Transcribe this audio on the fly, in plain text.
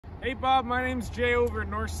Hey Bob, my name's Jay over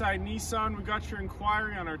at Northside Nissan. We got your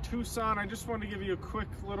inquiry on our Tucson. I just wanted to give you a quick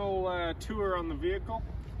little tour on the vehicle.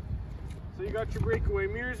 So you got your breakaway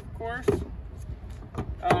mirrors, of course.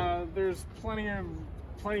 There's plenty of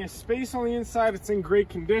space on the inside. It's in great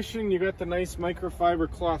condition. You got the nice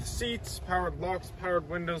microfiber cloth seats, powered locks, powered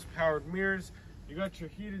windows, powered mirrors. You got your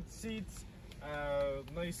heated seats,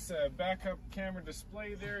 nice backup camera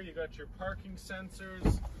display there. You got your parking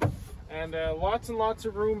sensors. And lots and lots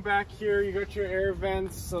of room back here. You got your air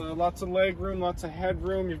vents, lots of leg room, lots of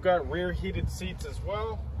headroom. You've got rear heated seats as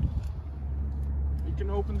well. You can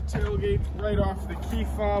open the tailgate right off the key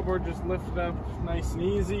fob or just lift it up nice and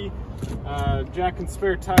easy. Jack and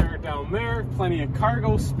spare tire down there. Plenty of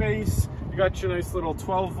cargo space. You got your nice little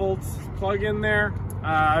 12 volts plug in there.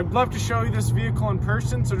 I'd love to show you this vehicle in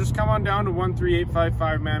person, so just come on down to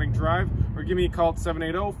 13855 Manning Drive or give me a call at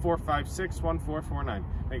 780-456-1449.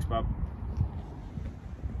 Thanks, Bob.